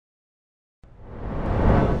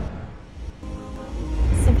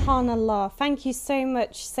Subhanallah. Thank you so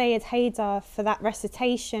much, Sayyid Haydar, for that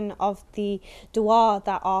recitation of the dua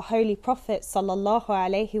that our Holy Prophet sallallahu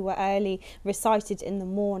alaihi wa alihi recited in the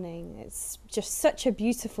morning. It's just such a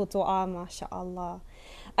beautiful dua, mashallah.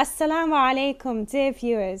 Assalamu alaikum, dear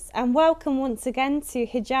viewers, and welcome once again to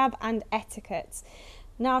Hijab and Etiquette.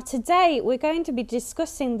 Now today we're going to be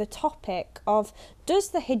discussing the topic of, does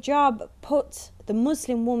the hijab put the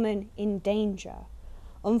Muslim woman in danger?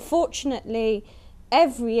 Unfortunately,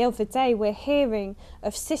 every other day we're hearing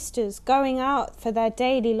of sisters going out for their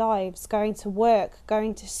daily lives, going to work,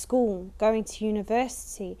 going to school, going to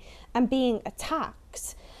university, and being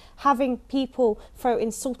attacked, having people throw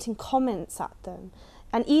insulting comments at them,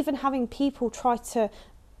 and even having people try to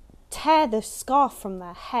tear the scarf from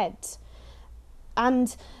their head.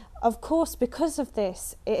 And of course, because of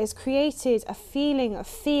this, it has created a feeling of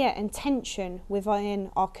fear and tension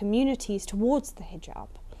within our communities towards the hijab.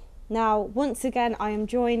 Now, once again, I am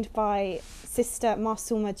joined by Sister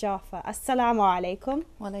Masuma Jafar. Assalamu alaikum.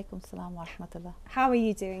 Wa alaikum salam wa rahmatullah. How are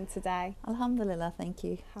you doing today? Alhamdulillah, thank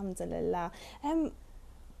you. Alhamdulillah.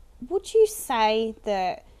 Would you say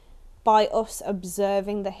that by us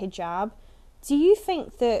observing the hijab, do you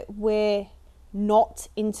think that we're not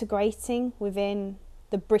integrating within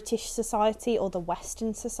the British society or the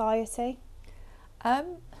Western society?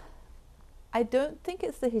 I don't think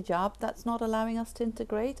it's the hijab that's not allowing us to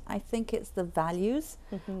integrate. I think it's the values.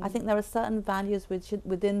 I think there are certain values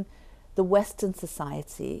within the Western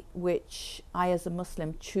society which I as a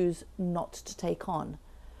Muslim choose not to take on.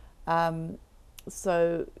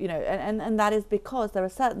 So, you know, and that is because there are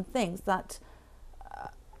certain things that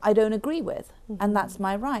I don't agree with, and that's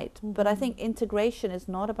my right. But I think integration is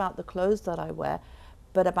not about the clothes that I wear,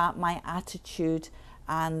 but about my attitude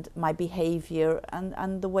and my behavior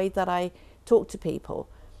and the way that I talk to people.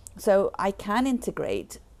 So I can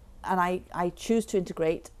integrate, and I choose to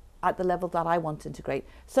integrate at the level that I want to integrate.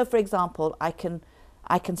 So for example, I can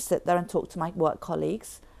sit there and talk to my work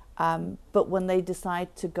colleagues, but when they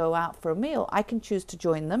decide to go out for a meal, I can choose to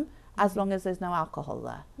join them as long as there's no alcohol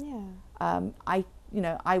there. Yeah.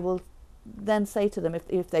 I will then say to them,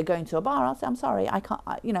 if they're going to a bar, I'll say, I'm sorry, I can't,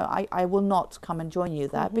 I will not come and join you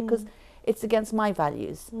there because it's against my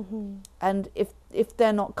values. And if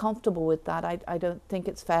they're not comfortable with that, I don't think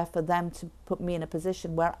it's fair for them to put me in a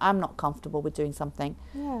position where I'm not comfortable with doing something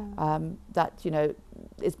that,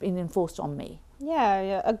 is being enforced on me.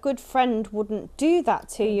 Yeah, a good friend wouldn't do that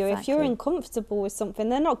to you. If you're uncomfortable with something,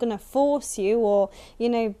 they're not going to force you or,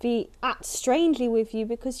 act strangely with you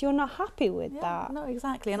because you're not happy with that. No,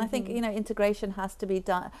 exactly. And I think, integration has to be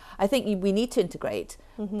done. I think we need to integrate,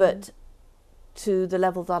 but to the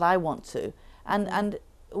level that I want to. And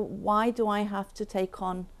why do I have to take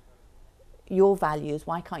on your values?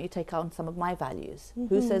 Why can't you take on some of my values?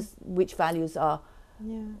 Who says which values are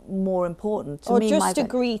more important to or me? Or just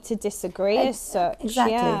agree to disagree as such.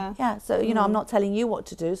 Exactly. Yeah. So I'm not telling you what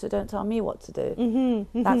to do, so don't tell me what to do.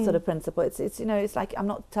 That sort of principle. It's like, I'm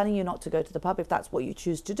not telling you not to go to the pub if that's what you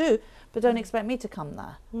choose to do, but don't expect me to come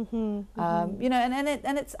there.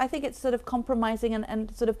 I think it's sort of compromising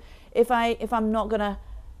and sort of, if I'm not gonna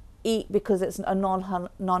eat because it's a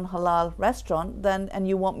non-halal restaurant, then, and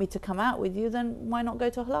you want me to come out with you, then why not go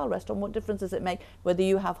to a halal restaurant? What difference does it make whether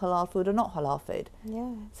you have halal food or not halal food?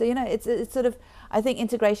 Yeah. So it's sort of, I think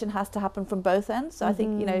integration has to happen from both ends. So I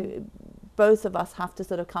think both of us have to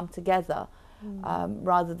sort of come together,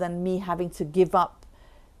 rather than me having to give up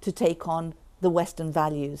to take on the Western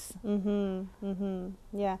values.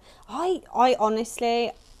 Yeah. I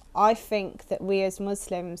honestly, I think that we as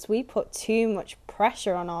Muslims, we put too much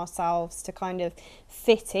pressure on ourselves to kind of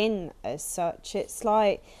fit in as such. It's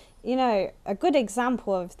like, a good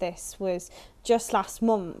example of this was just last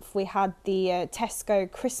month we had the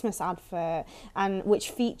Tesco Christmas advert, and which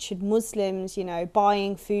featured Muslims,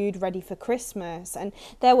 buying food ready for Christmas. And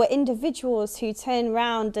there were individuals who turned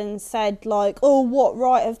around and said like, oh, what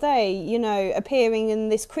right have they, appearing in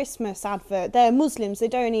this Christmas advert? They're Muslims, they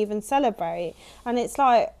don't even celebrate. And it's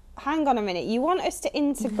like, hang on a minute, you want us to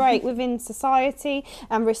integrate within society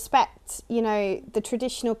and respect, the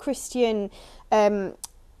traditional Christian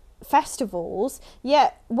festivals,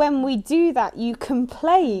 yet when we do that, you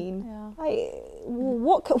complain. Like,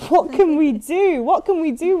 what can we do? What can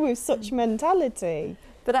we do with such mentality?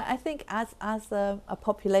 But I think as a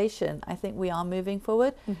population, I think we are moving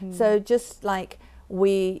forward. So just like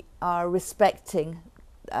we are respecting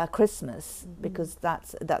Christmas, because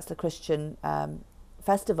that's the Christian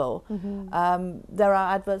festival, there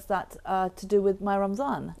are adverts that are to do with my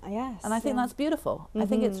Ramzan. Yes, and I think that's beautiful. I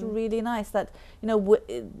think it's really nice that, you know,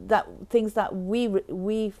 that things that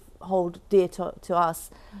we hold dear to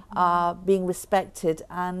us are being respected.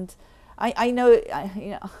 And I know,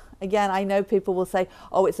 you know, again, I know people will say,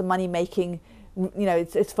 oh, it's a money making, you know,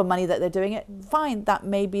 it's for money that they're doing it. Fine, that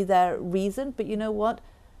may be their reason, but you know what?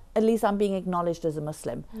 At least I'm being acknowledged as a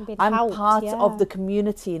Muslim. I'm helped, part of the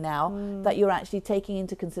community now, that you're actually taking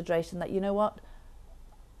into consideration that, you know what,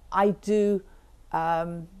 I do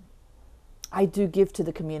give to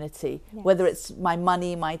the community, whether it's my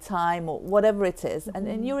money, my time, or whatever it is,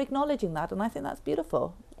 and you're acknowledging that, and I think that's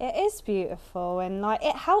beautiful. It is beautiful, and like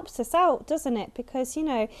it helps us out, doesn't it? Because, you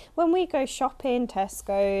know, when we go shopping,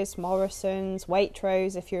 Tesco's, Morrison's,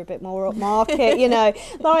 Waitrose, if you're a bit more upmarket, you know,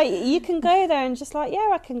 like you can go there and just like, yeah,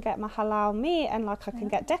 I can get my halal meat, and like I can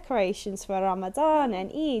get decorations for Ramadan and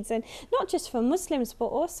Eids, and not just for Muslims but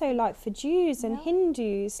also like for Jews and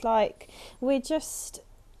Hindus. Like we're just,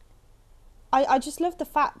 I just love the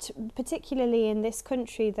fact, particularly in this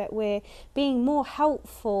country, that we're being more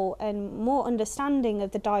helpful and more understanding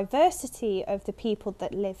of the diversity of the people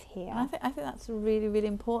that live here. And I think that's really, really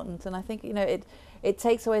important. And I think, you know, it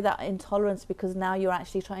takes away that intolerance, because now you're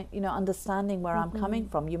actually trying, you know, understanding where I'm coming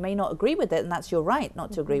from. You may not agree with it, and that's your right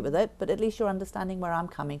not to agree with it, but at least you're understanding where I'm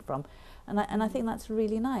coming from. And I think that's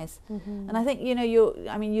really nice. And I think, you know,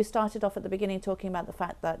 you started off at the beginning talking about the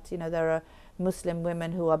fact that, you know, there are Muslim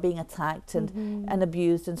women who are being attacked and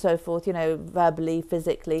abused and so forth, you know, verbally,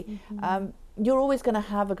 physically. You're always going to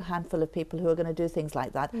have a handful of people who are going to do things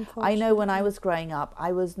like that. I know when I was growing up,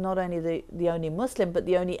 I was not only the only Muslim, but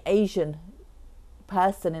the only Asian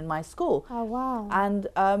person in my school. Oh, wow. And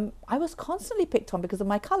I was constantly picked on because of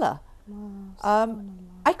my colour. Wow,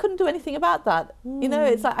 I couldn't do anything about that. You know,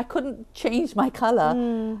 it's like I couldn't change my colour.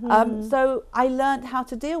 So I learned how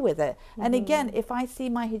to deal with it. And again, if I see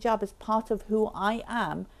my hijab as part of who I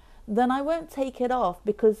am, then I won't take it off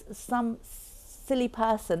because some silly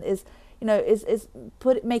person is, you know, is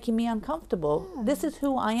making me uncomfortable. This is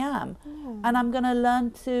who I am. And I'm going to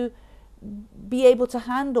learn to be able to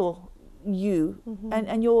handle you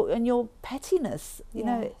and your pettiness. You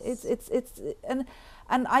know,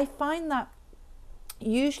 and I find that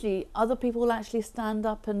usually other people will actually stand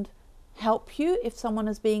up and help you if someone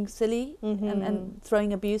is being silly and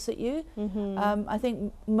throwing abuse at you. I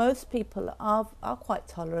think most people are quite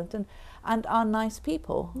tolerant and are nice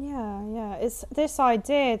people. Yeah. It's this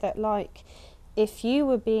idea that, like, if you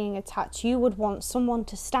were being attacked, you would want someone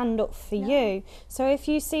to stand up for you. So if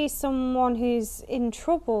you see someone who's in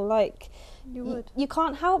trouble, like, you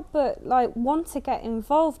can't help but like want to get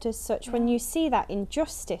involved as such when you see that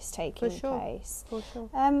injustice taking place. For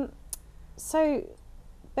sure. So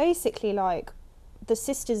basically, like, the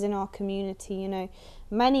sisters in our community, you know,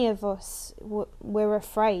 many of us we're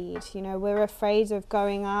afraid. You know, we're afraid of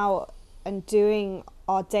going out and doing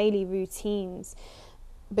our daily routines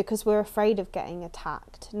because we're afraid of getting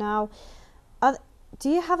attacked. Now, do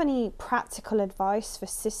you have any practical advice for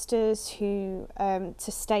sisters who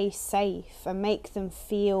to stay safe and make them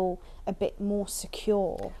feel a bit more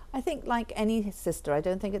secure? I think, like any sister, I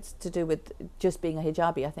don't think it's to do with just being a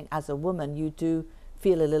hijabi. I think as a woman, you do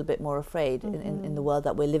feel a little bit more afraid in the world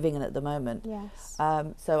that we're living in at the moment. Yes.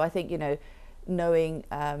 So I think, you know, knowing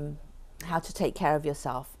how to take care of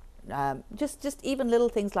yourself. Just even little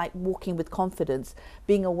things like walking with confidence,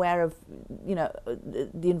 being aware of, you know,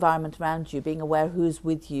 the environment around you, being aware who's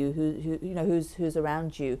with you, who you know, who's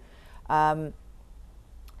around you.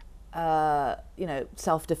 You know,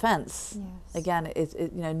 self-defense. Yes. Again,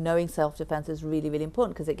 you know, knowing self-defense is really, really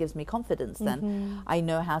important because it gives me confidence. Then I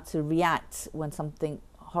know how to react when something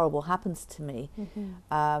horrible happens to me.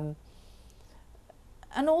 And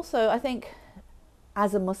also, I think,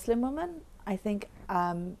 as a Muslim woman, I think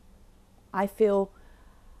I feel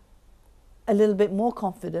a little bit more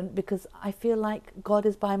confident because I feel like God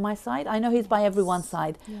is by my side. I know He's by everyone's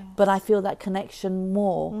side, but I feel that connection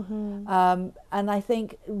more. And I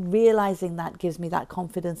think realizing that gives me that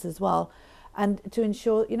confidence as well. And to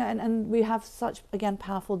ensure, you know, and we have such, again,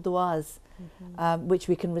 powerful du'as, which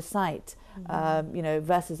we can recite. You know,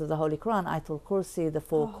 verses of the Holy Quran, Ayatul Kursi, the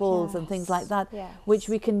four calls and things like that, which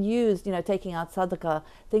we can use, you know, taking out sadaqah,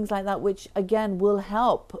 things like that, which again will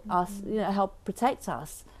help us, you know, help protect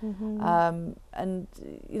us. And,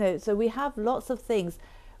 you know, so we have lots of things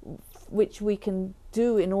which we can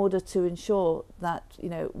do in order to ensure that, you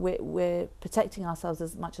know, we're protecting ourselves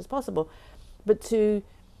as much as possible. But to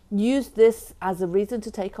use this as a reason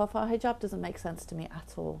to take off our hijab doesn't make sense to me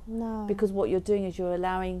at all. No. Because what you're doing is you're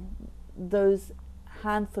allowing those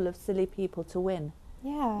handful of silly people to win.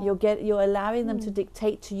 Yeah. You're allowing them to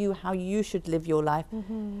dictate to you how you should live your life.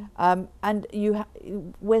 And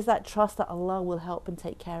where's that trust that Allah will help and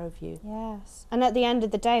take care of you? Yes. And at the end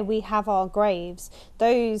of the day, we have our graves.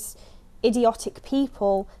 Those idiotic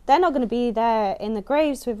people, they're not going to be there in the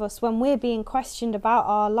graves with us when we're being questioned about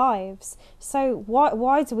our lives. So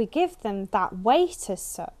why do we give them that weight as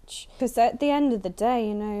such? Because at the end of the day,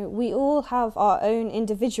 you know, we all have our own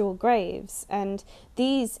individual graves, and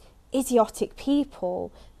these idiotic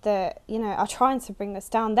people that, you know, are trying to bring us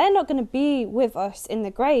down, they're not going to be with us in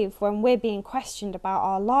the grave when we're being questioned about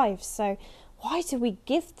our lives. So why do we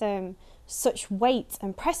give them such weight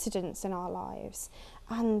and precedence in our lives?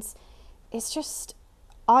 And it's just,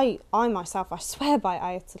 I myself, I swear by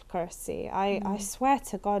Ayatul Kursi. I swear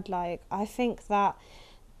to God, like, I think that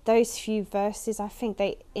those few verses, I think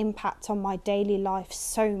they impact on my daily life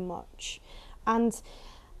so much. And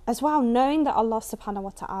as well, knowing that Allah subhanahu wa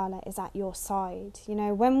ta'ala is at your side. You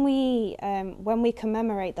know, when we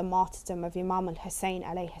commemorate the martyrdom of Imam Hussein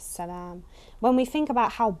alayhi salam, when we think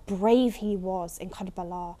about how brave he was in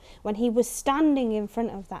Karbala, when he was standing in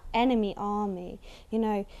front of that enemy army, you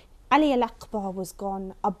know, Ali al-Akbar was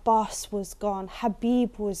gone, Abbas was gone,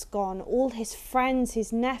 Habib was gone, all his friends,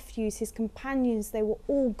 his nephews, his companions, they were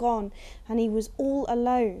all gone, and he was all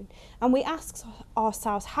alone. And we ask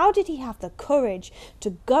ourselves, how did he have the courage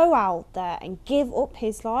to go out there and give up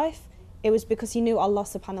his life? It was because he knew Allah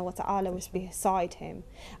subhanahu wa ta'ala was beside him,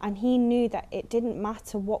 and he knew that it didn't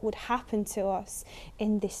matter what would happen to us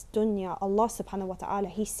in this dunya. Allah subhanahu wa ta'ala,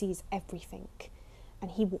 he sees everything,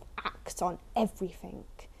 and he will act on everything.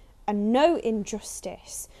 And no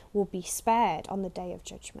injustice will be spared on the day of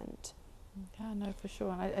judgment. Yeah, no, for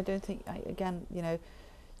sure. And I don't think, again, you know,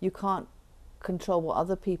 you can't control what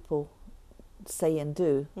other people say and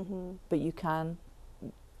do, but you can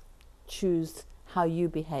choose how you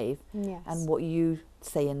behave and what you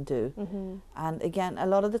say and do. And again, a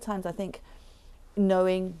lot of the times I think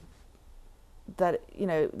knowing that, you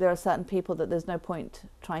know, there are certain people that there's no point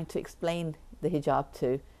trying to explain the hijab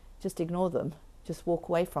to, just ignore them. Just walk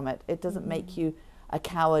away from it. It doesn't make you a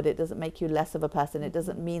coward. It doesn't make you less of a person. It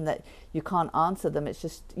doesn't mean that you can't answer them. It's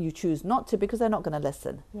just you choose not to, because they're not going to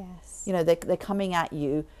listen. Yes. You know, they're coming at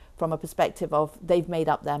you from a perspective of they've made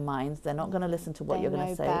up their minds. They're not going to listen to what you're going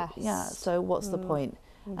to say. Best. Yeah. So what's the point?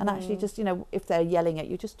 And actually, just, you know, if they're yelling at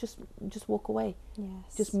you, just walk away.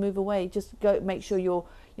 Yes. Just move away. Just go. Make sure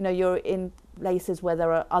you're in places where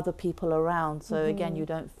there are other people around. So again, you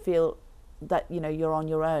don't feel that, you know, you're on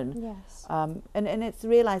your own. Yes. And it's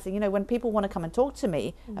realizing, you know, when people want to come and talk to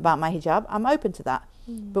me about my hijab, I'm open to that.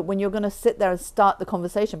 But when you're going to sit there and start the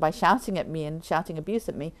conversation by shouting at me and shouting abuse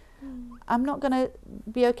at me, I'm not going to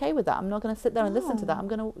be okay with that. I'm not going to sit there and listen to that. I'm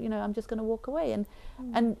going to, you know, I'm just going to walk away.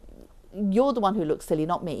 And you're the one who looks silly,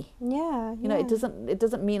 not me. Yeah. You know, it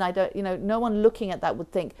doesn't mean I don't, you know, no one looking at that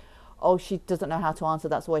would think, oh, she doesn't know how to answer,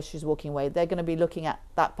 that's why she's walking away. They're going to be looking at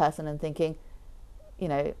that person and thinking, you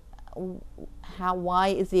know, why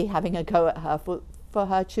is he having a go at her for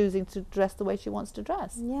her choosing to dress the way she wants to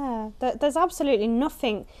dress? Yeah, there's absolutely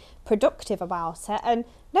nothing productive about it, and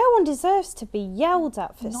no one deserves to be yelled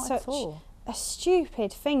at for such a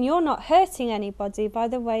stupid thing. You're not hurting anybody by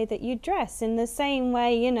the way that you dress. In the same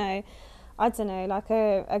way, you know, I don't know, like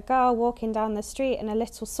a girl walking down the street in a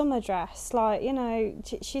little summer dress, like, you know,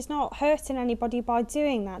 she's not hurting anybody by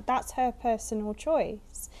doing that. That's her personal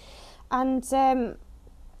choice. And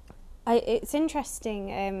it's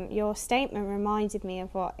interesting, your statement reminded me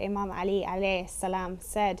of what Imam Ali alayhi salam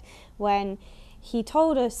said when he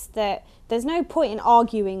told us that there's no point in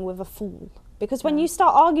arguing with a fool, because when you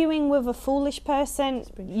start arguing with a foolish person,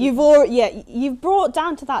 you've brought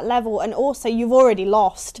down to that level, and also you've already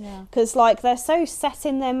lost, because like they're so set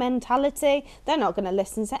in their mentality, they're not going to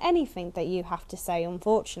listen to anything that you have to say,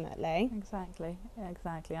 unfortunately. Exactly.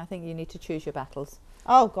 I think you need to choose your battles.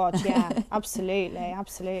 Oh God, yeah, absolutely.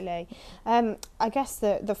 I guess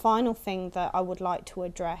the final thing that I would like to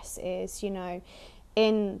address is, you know,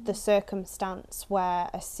 in the circumstance where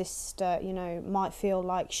a sister, you know, might feel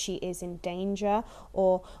like she is in danger,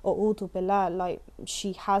 or udu billah, like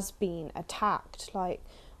she has been attacked, like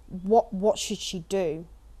what should she do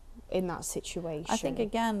in that situation? I think,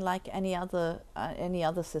 again, like any other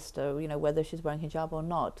sister, you know, whether she's wearing hijab or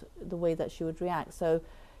not, the way that she would react. So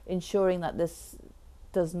ensuring that this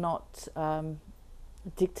does not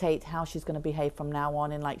dictate how she's going to behave from now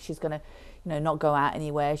on, and like she's going to, you know, not go out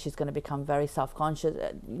anywhere, she's going to become very self-conscious.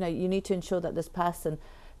 You know, you need to ensure that this person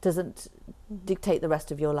doesn't dictate the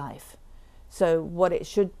rest of your life. So what it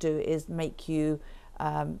should do is make you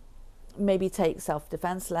maybe take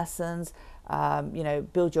self-defense lessons, you know,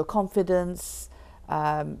 build your confidence,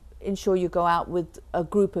 ensure you go out with a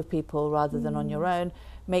group of people rather than on your own.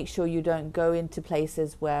 Make sure you don't go into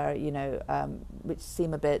places where, you know, which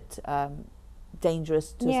seem a bit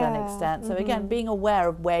dangerous to a certain extent. So again, being aware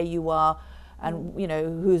of where you are and, you know,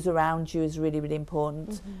 who's around you is really, really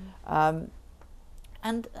important.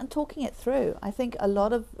 And talking it through. I think a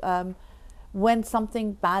lot of, when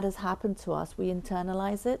something bad has happened to us, we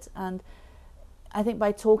internalize it. And I think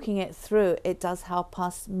by talking it through, it does help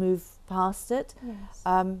us move past it. Yes.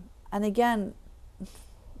 And again,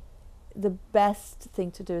 the best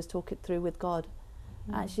thing to do is talk it through with God.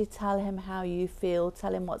 Actually tell him how you feel,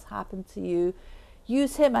 tell him what's happened to you.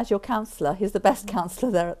 Use him as your counsellor. He's the best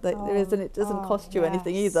counsellor there is, and it doesn't cost you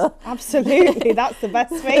anything either. Absolutely, that's the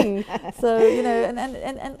best thing. So, you know,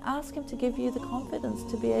 and ask him to give you the confidence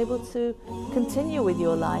to be able to continue with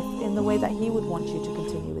your life in the way that he would want you to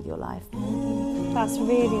continue with your life. That's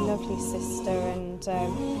really lovely, sister, and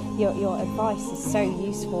your advice is so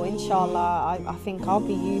useful. Inshallah, I think I'll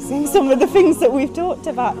be using some of the things that we've talked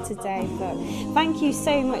about today. But thank you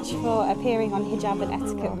so much for appearing on Hijab and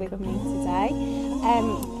Etiquette with me today.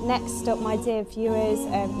 Next up, my dear viewers,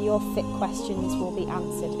 your fit questions will be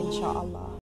answered, inshallah.